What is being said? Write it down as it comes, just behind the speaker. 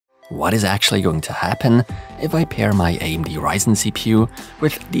What is actually going to happen if I pair my AMD Ryzen CPU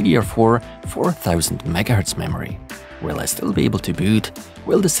with DDR4 4000MHz memory? Will I still be able to boot?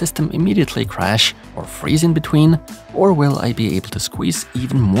 Will the system immediately crash or freeze in between? Or will I be able to squeeze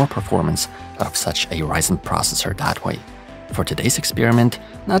even more performance out of such a Ryzen processor that way? For today's experiment,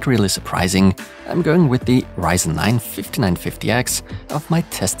 not really surprising, I'm going with the Ryzen 9 5950X of my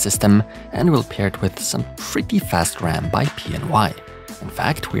test system and will pair it with some pretty fast RAM by PNY. In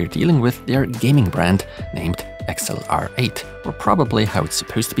fact, we're dealing with their gaming brand named XLR8, or probably how it's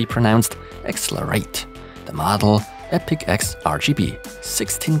supposed to be pronounced, XLR8. The model, Epic X RGB,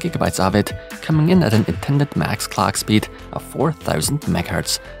 16GB of it, coming in at an intended max clock speed of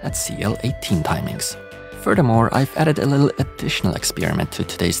 4000MHz at CL18 timings. Furthermore, I've added a little additional experiment to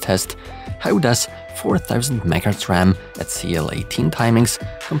today's test. How does 4000MHz RAM at CL18 timings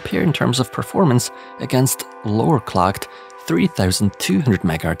compare in terms of performance against lower clocked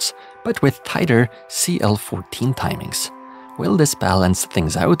 3200MHz, but with tighter CL14 timings? Will this balance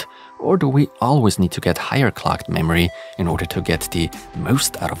things out, or do we always need to get higher clocked memory in order to get the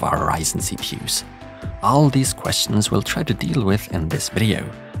most out of our Ryzen CPUs? All these questions we'll try to deal with in this video.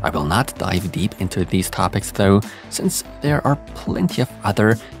 I will not dive deep into these topics though, since there are plenty of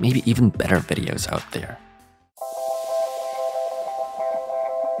other, maybe even better videos out there.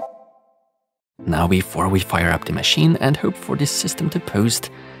 Now, before we fire up the machine and hope for this system to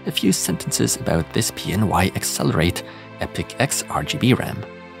post, a few sentences about this PNY XLR8 Epic X RGB RAM.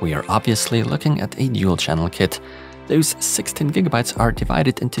 We are obviously looking at a dual channel kit. Those 16GB are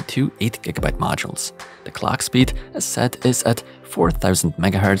divided into two 8GB modules. The clock speed, as said, is at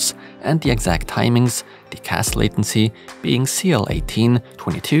 4000MHz, and the exact timings, the cast latency, being CL18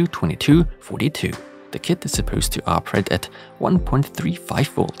 22 22 42. The kit is supposed to operate at 1.35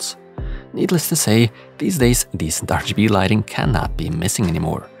 volts. Needless to say, these days decent RGB lighting cannot be missing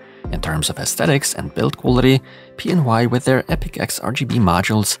anymore. In terms of aesthetics and build quality, PNY with their Epic X RGB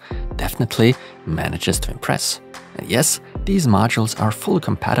modules definitely manages to impress. And yes, these modules are fully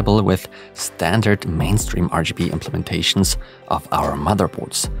compatible with standard mainstream RGB implementations of our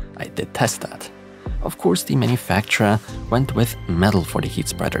motherboards. I did test that. Of course, the manufacturer went with metal for the heat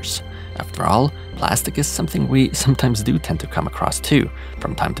spreaders. After all, plastic is something we sometimes do tend to come across too,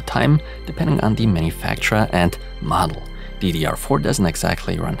 from time to time, depending on the manufacturer and model. DDR4 doesn't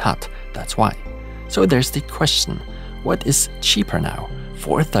exactly run hot, that's why. So there's the question, what is cheaper now?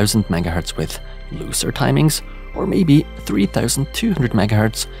 4000MHz with looser timings, or maybe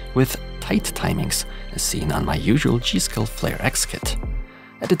 3200MHz with tight timings, as seen on my usual G-Skill Flare X kit?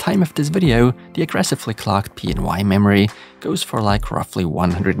 At the time of this video, the aggressively clocked PNY memory goes for like roughly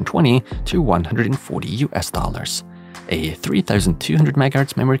 120 to 140 US. A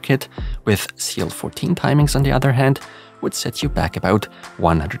 3200MHz memory kit with CL14 timings, on the other hand, would set you back about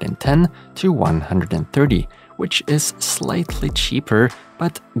 110 to 130, which is slightly cheaper,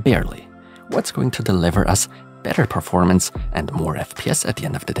 but barely. What's going to deliver us better performance and more FPS at the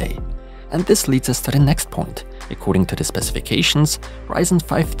end of the day? And this leads us to the next point. According to the specifications, Ryzen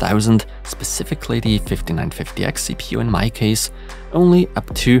 5000, specifically the 5950X CPU in my case, only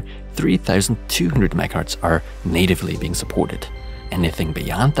up to 3200MHz are natively being supported. Anything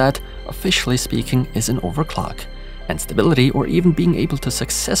beyond that, officially speaking, is an overclock. And stability, or even being able to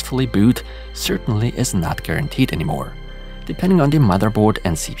successfully boot, certainly is not guaranteed anymore. Depending on the motherboard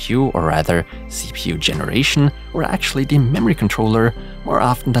and CPU, or rather CPU generation, or actually the memory controller, more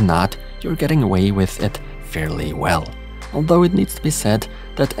often than not, you're getting away with it fairly well. Although it needs to be said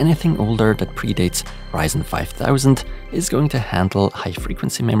that anything older that predates Ryzen 5000 is going to handle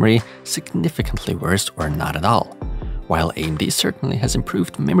high-frequency memory significantly worse or not at all. While AMD certainly has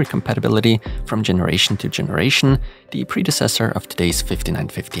improved memory compatibility from generation to generation, the predecessor of today's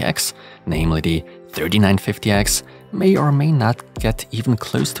 5950X, namely the 3950X, may or may not get even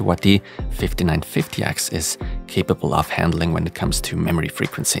close to what the 5950X is capable of handling when it comes to memory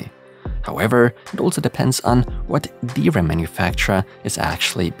frequency. However, it also depends on what DRAM manufacturer is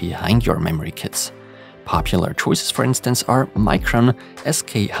actually behind your memory kits. Popular choices, for instance, are Micron,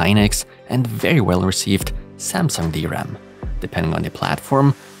 SK Hynix, and very well received Samsung DRAM. Depending on the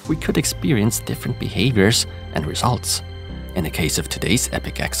platform, we could experience different behaviors and results. In the case of today's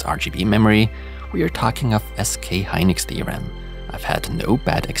Epic X RGB memory, we are talking of SK Hynix DRAM. I've had no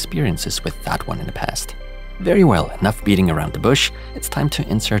bad experiences with that one in the past. Very well, enough beating around the bush, it's time to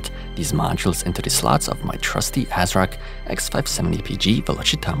insert these modules into the slots of my trusty ASRock X570PG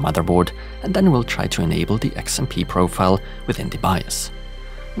Velocita motherboard, and then we'll try to enable the XMP profile within the BIOS.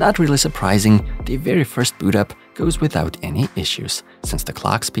 Not really surprising, the very first boot up goes without any issues, since the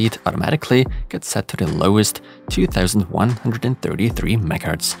clock speed automatically gets set to the lowest 2133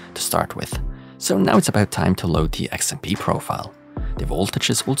 MHz to start with. So now it's about time to load the XMP profile. The voltage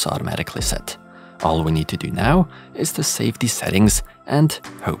is also automatically set. All we need to do now is to save these settings and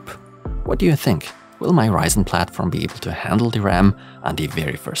hope. What do you think? Will my Ryzen platform be able to handle the RAM on the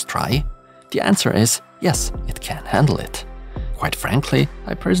very first try? The answer is yes, it can handle it. Quite frankly,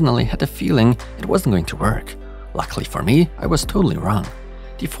 I personally had a feeling it wasn't going to work. Luckily for me, I was totally wrong.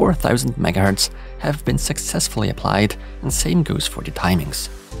 The 4000 MHz have been successfully applied, and same goes for the timings.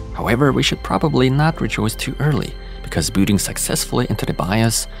 However, we should probably not rejoice too early, because booting successfully into the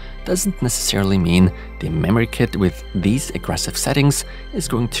BIOS doesn't necessarily mean the memory kit with these aggressive settings is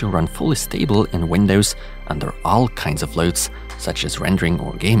going to run fully stable in Windows under all kinds of loads, such as rendering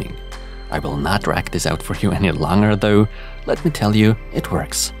or gaming. I will not drag this out for you any longer though. Let me tell you, it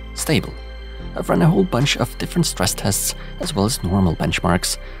works. Stable. I've run a whole bunch of different stress tests as well as normal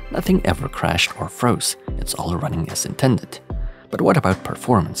benchmarks. Nothing ever crashed or froze. It's all running as intended. But what about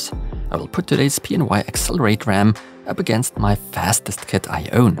performance? I will put today's PNY XLR8 RAM up against my fastest kit I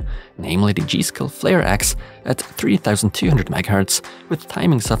own, namely the G.Skill Flare X at 3200 MHz with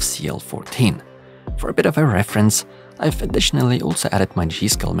timings of CL14. For a bit of a reference, I've additionally also added my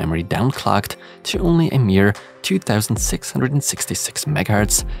G.Skill memory downclocked to only a mere 2666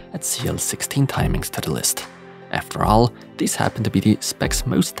 MHz at CL16 timings to the list. After all, these happen to be the specs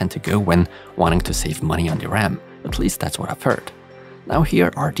most tend to go when wanting to save money on the RAM, at least that's what I've heard. Now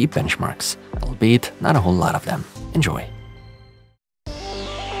here are the benchmarks, albeit not a whole lot of them. Enjoy!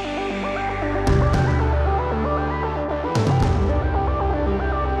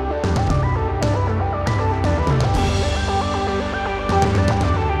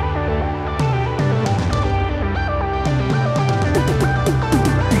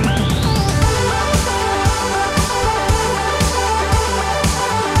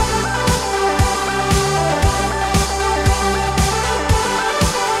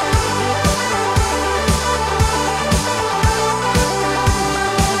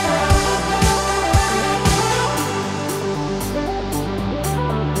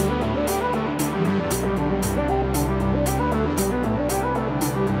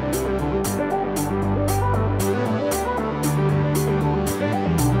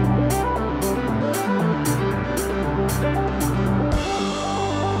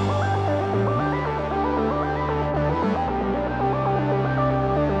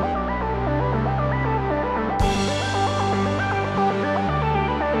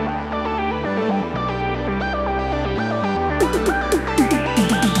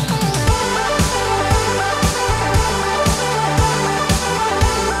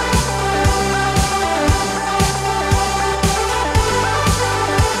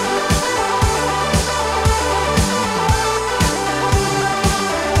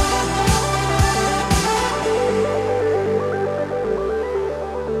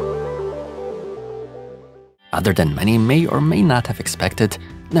 Other than many may or may not have expected,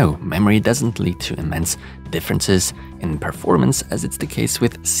 no, memory doesn't lead to immense differences in performance as it's the case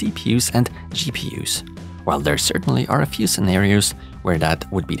with CPUs and GPUs. While there certainly are a few scenarios where that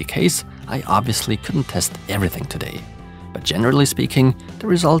would be the case, I obviously couldn't test everything today. But generally speaking, the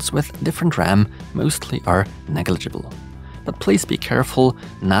results with different RAM mostly are negligible. But please be careful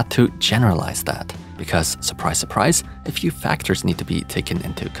not to generalize that, because surprise surprise, a few factors need to be taken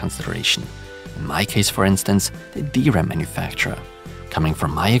into consideration. In my case, for instance, the DRAM manufacturer. Coming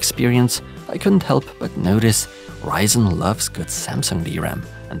from my experience, I couldn't help but notice Ryzen loves good Samsung DRAM,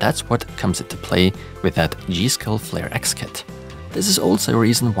 and that's what comes into play with that G.Skill Flare X kit. This is also a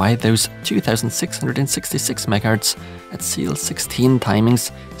reason why those 2666 MHz at CL16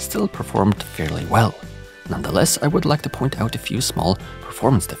 timings still performed fairly well. Nonetheless, I would like to point out a few small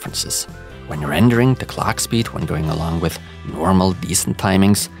performance differences. When rendering the clock speed when going along with normal decent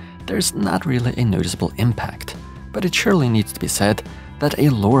timings, there's not really a noticeable impact, but it surely needs to be said that a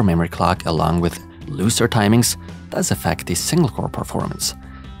lower memory clock along with looser timings does affect the single-core performance.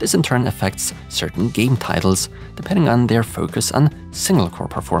 This in turn affects certain game titles depending on their focus on single-core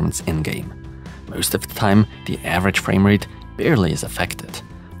performance in-game. Most of the time, the average frame rate barely is affected,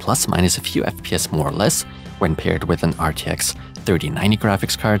 plus minus a few FPS more or less when paired with an RTX 3090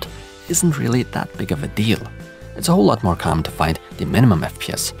 graphics card isn't really that big of a deal. It's a whole lot more common to find the minimum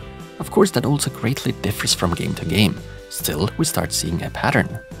FPS. Of course, that also greatly differs from game to game. Still, we start seeing a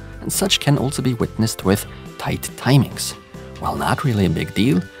pattern, and such can also be witnessed with tight timings. While not really a big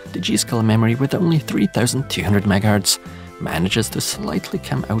deal, the G.Skill memory with only 3200 MHz manages to slightly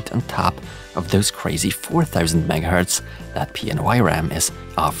come out on top of those crazy 4000 MHz that PNY RAM is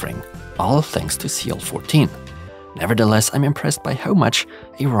offering, all thanks to CL14. Nevertheless, I'm impressed by how much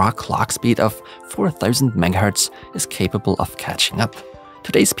a raw clock speed of 4000 MHz is capable of catching up.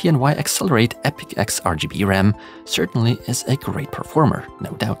 Today's PNY XLR8 EPIC X RGB RAM certainly is a great performer,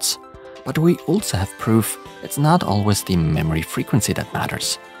 no doubts. But we also have proof it's not always the memory frequency that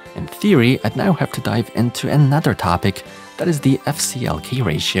matters. In theory, I'd now have to dive into another topic, that is the FCLK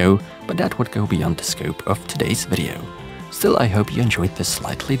ratio, but that would go beyond the scope of today's video. Still, I hope you enjoyed this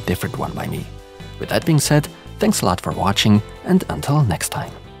slightly different one by me. With that being said, thanks a lot for watching, and until next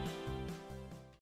time.